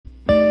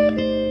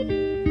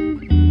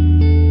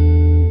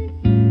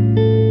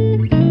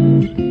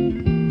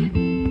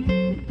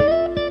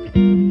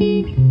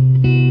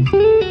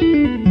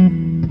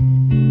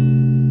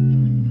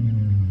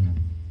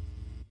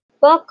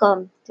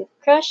Welcome to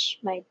Crush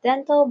My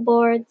Dental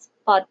Boards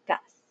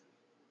podcast.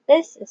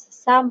 This is a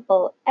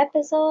sample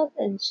episode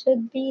and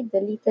should be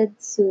deleted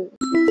soon.